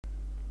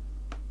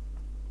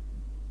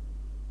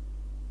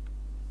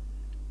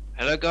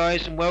Hello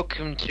guys and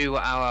welcome to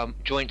our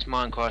joint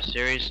Minecraft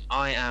series.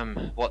 I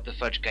am What the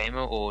Fudge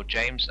Gamer, or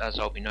James as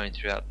I'll be known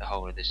throughout the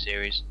whole of this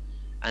series.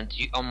 And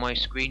on my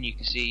screen you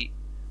can see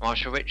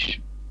Marshall Rich,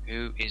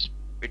 who is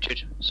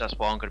Richard, so that's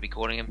what I'm going to be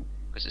calling him,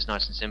 because it's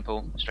nice and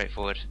simple,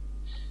 straightforward.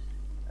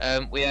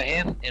 We are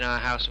here in our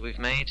house that we've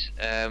made,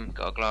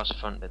 got a glass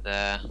front bit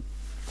there,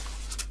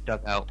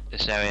 dug out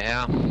this area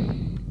here,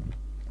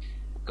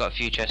 got a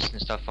few chests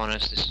and stuff on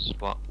us. This is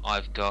what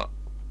I've got.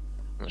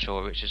 I'm not sure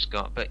what Richard's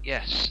got, but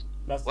yes.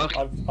 I've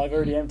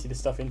already emptied the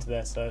stuff into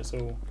there, so it's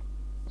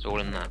all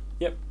in there.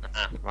 Yep.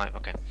 Right.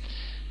 Okay.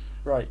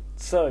 Right.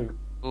 So,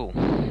 Ooh.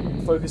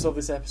 Focus of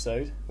this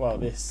episode. Well,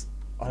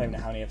 I don't know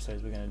how many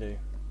episodes we're going to do.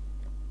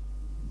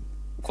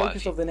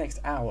 Focus of the next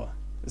hour.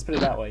 Let's put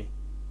it that way.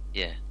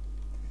 Yeah.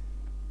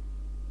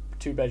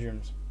 2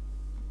 bedrooms,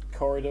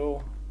 corridor,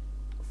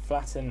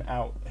 flatten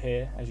out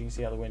here, as you can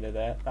see out the window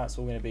there. That's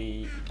all going to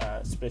be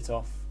split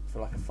off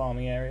for like a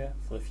farming area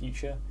for the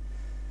future.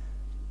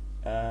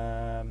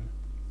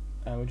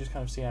 And we'll just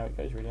kind of see how it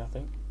goes, really. I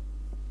think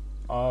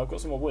I've got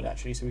some more wood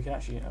actually, so we can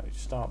actually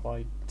start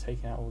by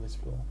taking out all this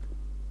floor.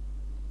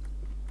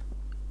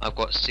 I've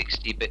got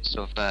 60 bits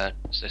of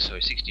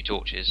 60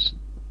 torches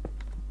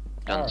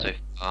done so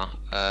far.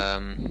 How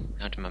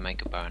do I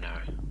make a bow and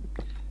arrow?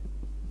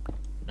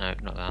 No,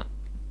 not that.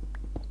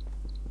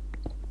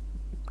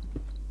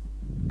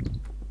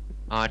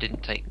 Oh, I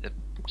didn't take the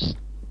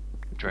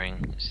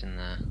string. It's in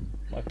there.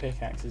 My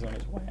pickaxe is on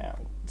its way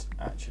out,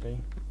 actually.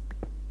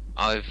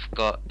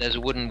 There's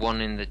a wooden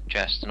one in the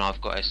chest, and I've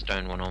got a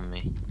stone one on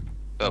me.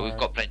 But we've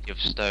got plenty of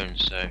stone,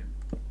 so.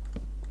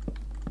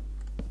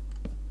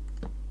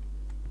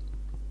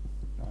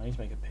 I need to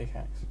make a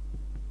pickaxe.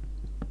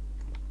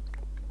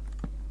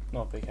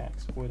 Not a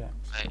pickaxe, wood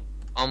axe. Right.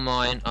 On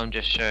mine, I'm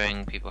just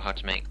showing people how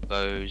to make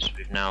bows.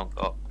 We've now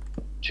got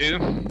 2,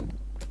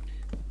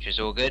 which is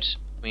all good.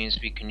 Means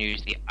we can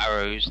use the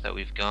arrows that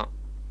we've got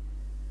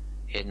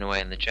hidden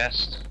away in the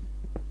chest.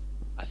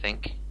 I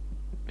think,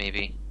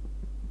 maybe.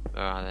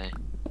 Where are they?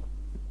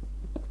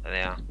 There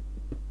they are.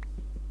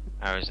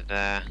 Arrows are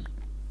there.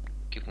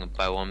 Keeping a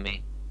bow on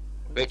me.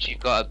 Rich,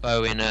 you've got a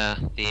bow in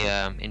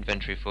the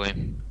inventory for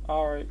you.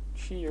 Alright,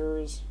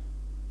 cheers.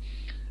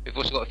 We've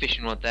also got a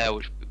fishing rod there,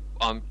 which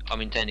I'm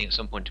intending at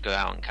some point to go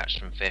out and catch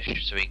some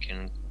fish so we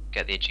can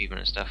get the achievement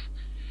and stuff.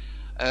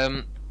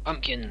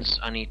 Pumpkins,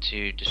 I need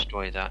to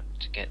destroy that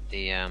to get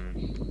the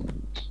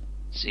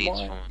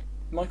seeds from them.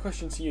 My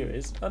question to you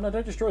is, no,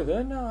 don't destroy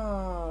them.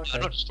 No, okay.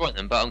 I'm not destroying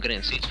them, but I'm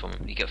getting seeds from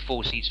them. You get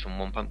 4 seeds from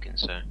 1 pumpkin,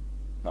 so.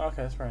 Oh,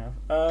 okay, that's fair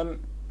enough.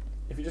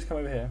 If you just come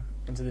over here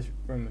into this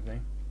room with me,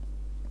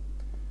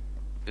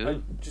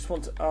 I just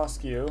want to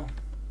ask you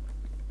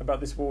about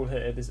this wall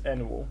here, this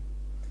end wall.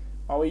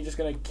 Are we just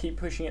going to keep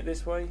pushing it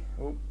this way?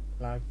 Oh,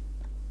 lag.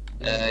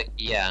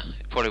 Yeah,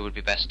 it probably would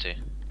be best to.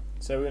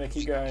 So we're going to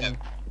keep going.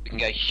 We can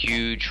get a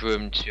huge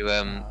room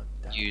to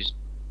use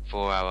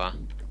for our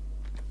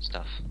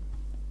stuff.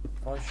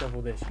 If I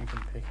shovel this, you can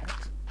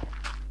pickaxe.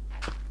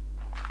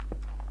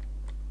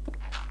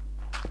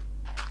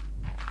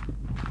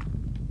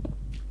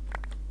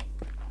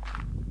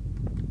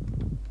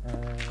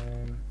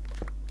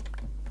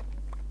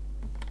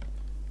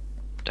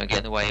 Don't get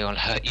in the way, I'll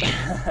hurt you.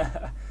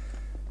 Have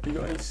you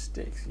got any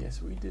sticks?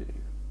 Yes, we do.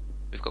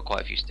 We've got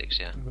quite a few sticks,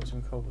 yeah. We've got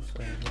some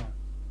cobblestone as well.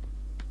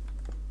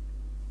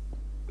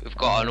 We've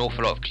got an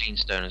awful lot of clean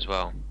stone as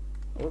well.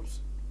 Oops.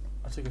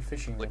 I took a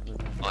fishing rod with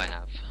me. I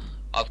have.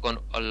 I've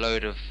got a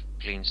load of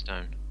clean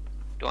stone.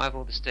 Do I have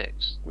all the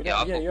sticks?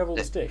 Yeah, you have all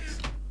the sticks.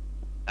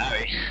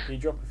 Sorry. Can you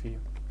drop a few?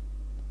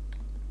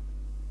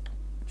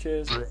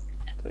 Cheers.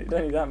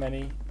 Don't need that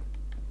many,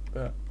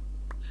 but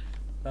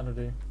that'll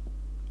do.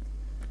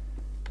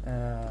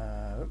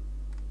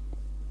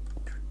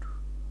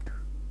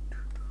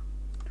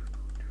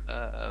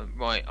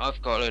 Right, I've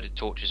got a load of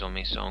torches on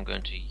me, so I'm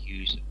going to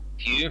use a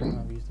few.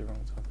 I've used the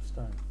wrong type of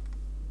stone.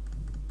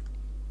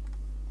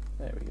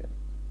 There we go.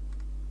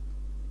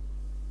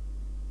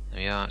 There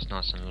we are, it's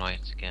nice and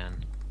light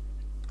again.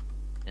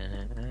 Na,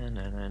 na,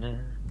 na, na, na.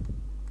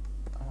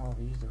 Oh, I've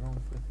used the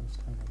wrong flipping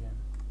stone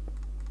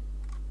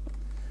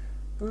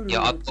again.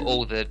 Yeah, I've got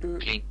all the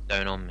clean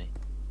stone on me.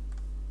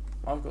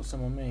 I've got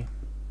some on me.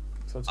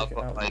 So I'll take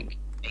I've it out. got like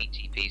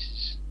 80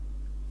 pieces.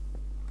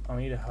 I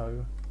need a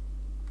hoe.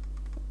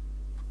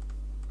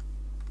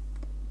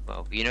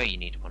 Well, you know you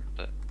need one,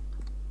 but.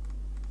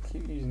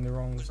 Keep using the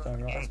wrong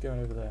stone. Right, let's go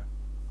over there.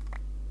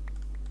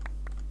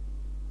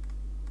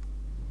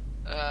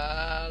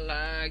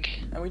 Lag.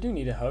 And we do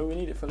need a hoe. We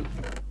need it for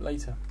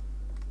later.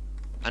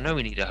 I know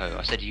we need a hoe.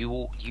 I said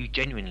you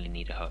genuinely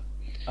need a hoe.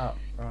 Oh,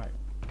 right.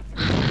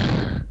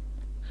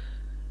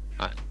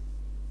 Right.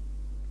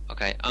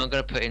 Okay, I'm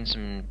gonna put in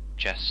some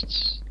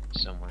chests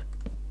somewhere.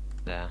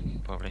 There,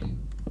 probably.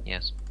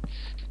 Yes.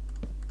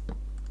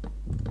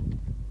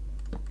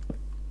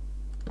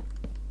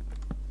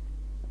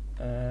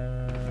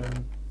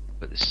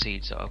 Put the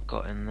seeds that I've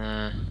got in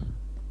there.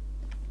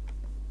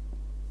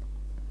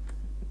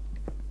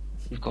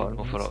 We've got an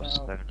awful lot of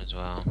stone as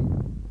well.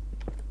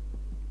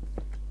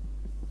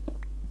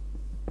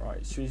 Right,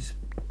 Right, should we,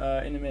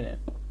 in a minute,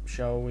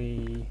 shall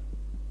we...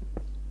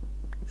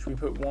 Should we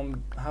put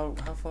one... How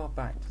far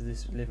back does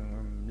this living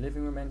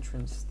room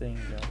entrance thing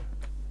go?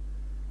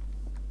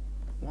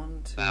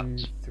 1, 2,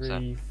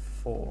 3,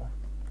 4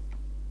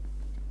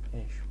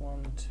 ish.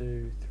 1,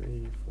 2,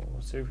 3, 4.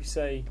 So if we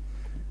say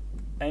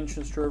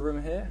entrance to a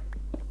room here,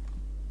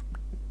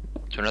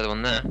 to another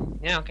one there.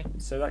 Yeah, okay.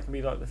 so that can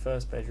be like the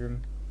first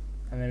bedroom,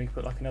 and then we can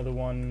put like another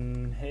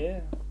one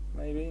here,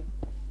 maybe.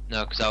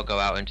 No, because I'll go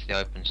out into the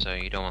open, so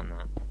you don't want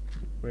that.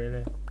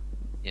 Really?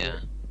 Yeah.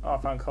 Oh, I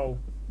found coal.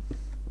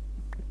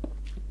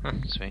 Huh,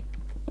 sweet.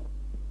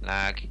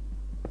 Lag.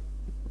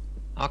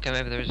 Okay,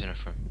 maybe there is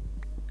enough room.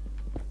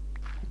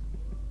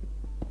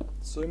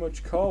 So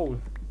much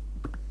coal.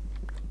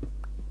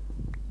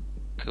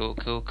 Cool,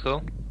 cool,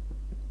 cool.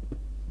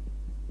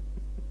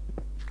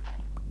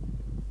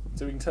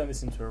 So we can turn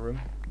this into a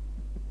room.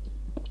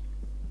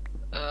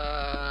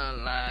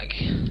 Lag.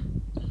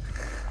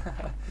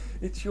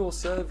 It's your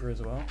server as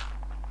well.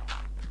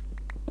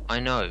 I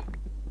know.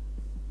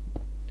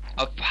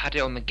 I've had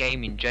it on the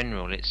game in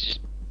general, it's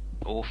just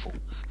awful.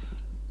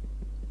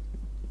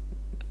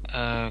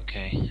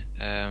 Okay,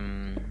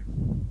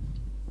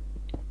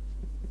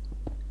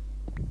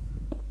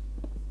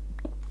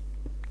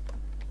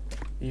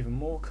 Even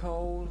more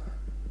coal.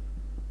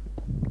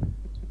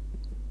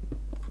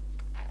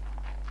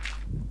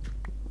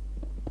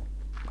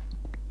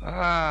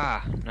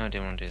 Ah! No, I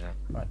didn't want to do that.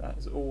 Right, that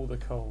is all the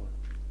coal.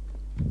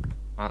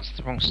 Oh, that's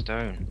the wrong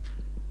stone.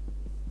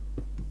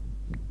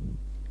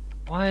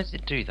 Why does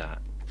it do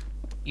that?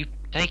 You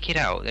take it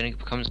out, then it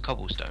becomes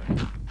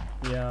cobblestone.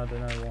 Yeah, I don't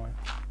know why.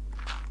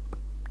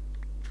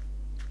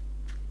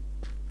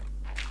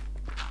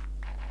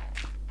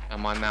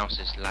 And my mouse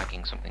is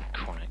lagging something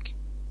chronic.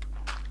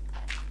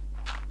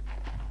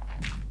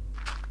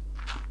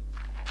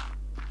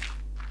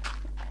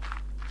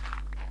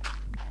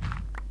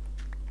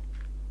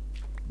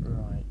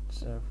 Right,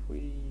 so if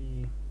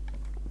we...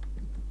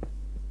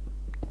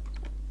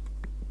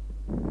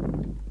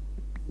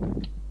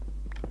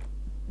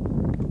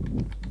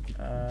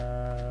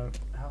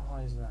 how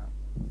high is that?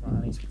 Right,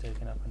 I need to be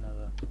taking up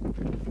another.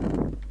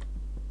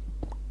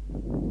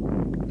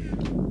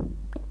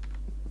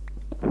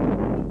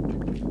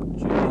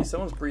 Gee,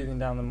 someone's breathing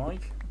down the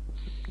mic.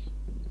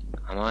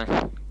 Am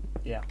I?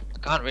 Yeah. I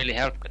can't really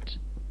help it.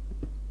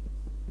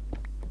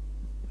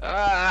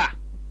 Ah!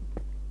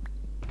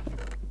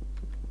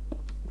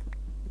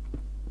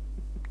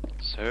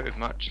 So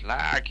much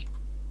lag.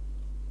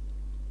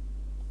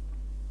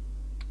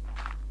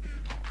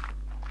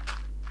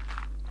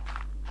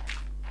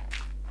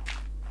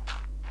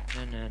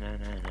 No.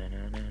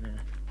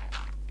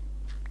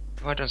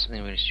 Have I done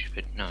something really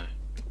stupid? No.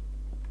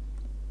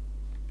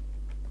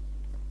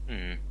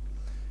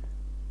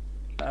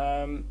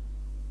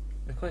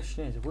 The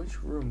question is,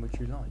 which room would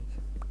you like?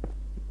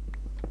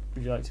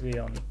 Would you like to be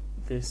on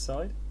this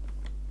side?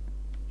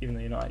 Even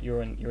though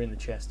you're in the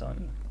chest,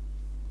 aren't you?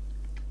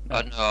 No,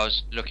 I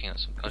was looking at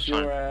some. I was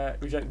trying.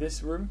 Would you like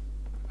this room?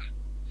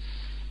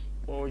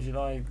 Or would you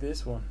like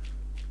this one?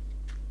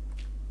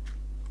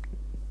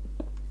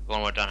 The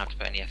one where I don't have to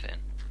put any effort in.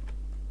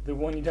 The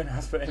one you don't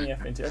have to put any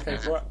effort into. Okay,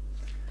 right.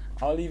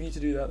 I'll leave you to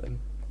do that then.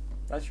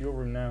 That's your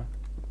room now.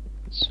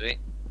 Sweet.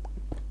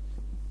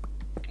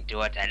 I can do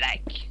what I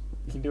like.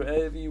 You can do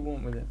whatever you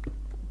want with it.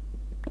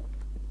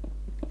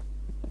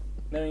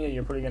 Knowing it,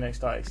 you're probably going to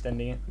start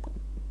extending it.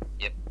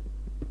 Yep.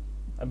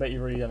 I bet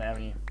you've already done it,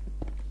 haven't you?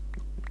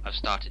 I've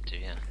started to,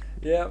 yeah.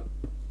 Yeah.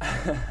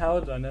 How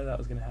did I know that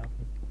was going to happen?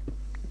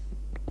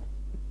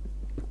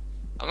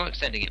 I'm not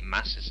extending it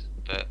masses,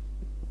 but...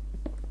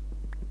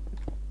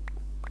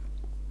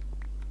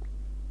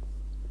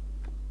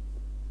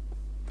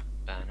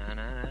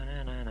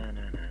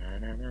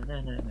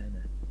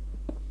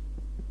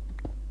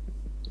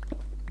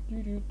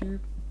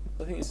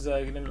 I think this is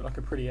going to look like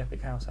a pretty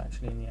epic house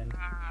actually in the end.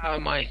 Oh,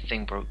 my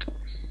thing broke.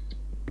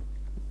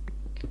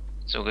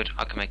 It's all good,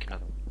 I can make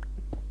another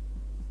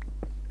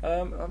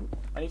one.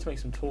 I need to make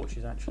some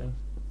torches actually.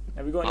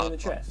 Have we got any in the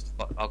chest?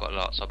 I've got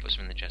lots, I'll put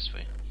some in the chest for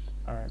you.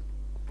 Alright.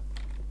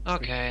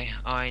 Okay,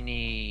 I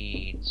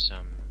need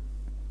some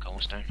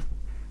cobblestone.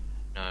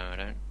 No, I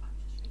don't.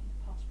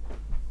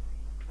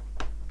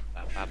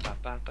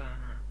 Ba.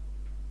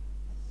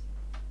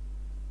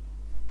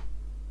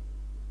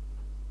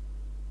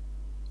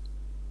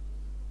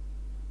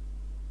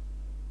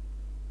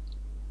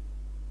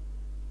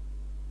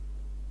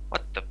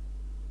 What the?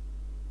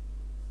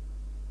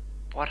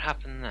 What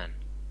happened then?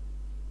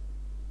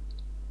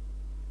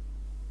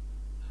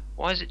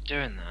 Why is it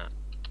doing that?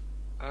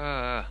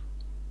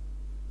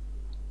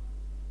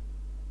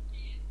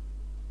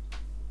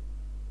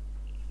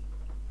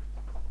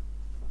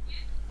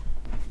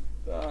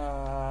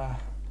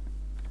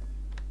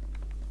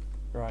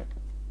 Right.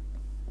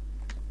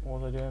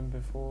 What was I doing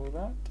before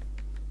that?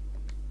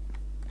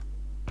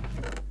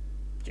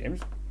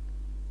 James?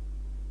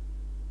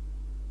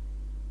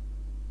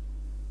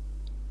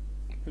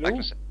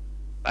 Hello?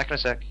 Back in a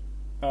sec.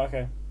 Oh,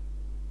 okay.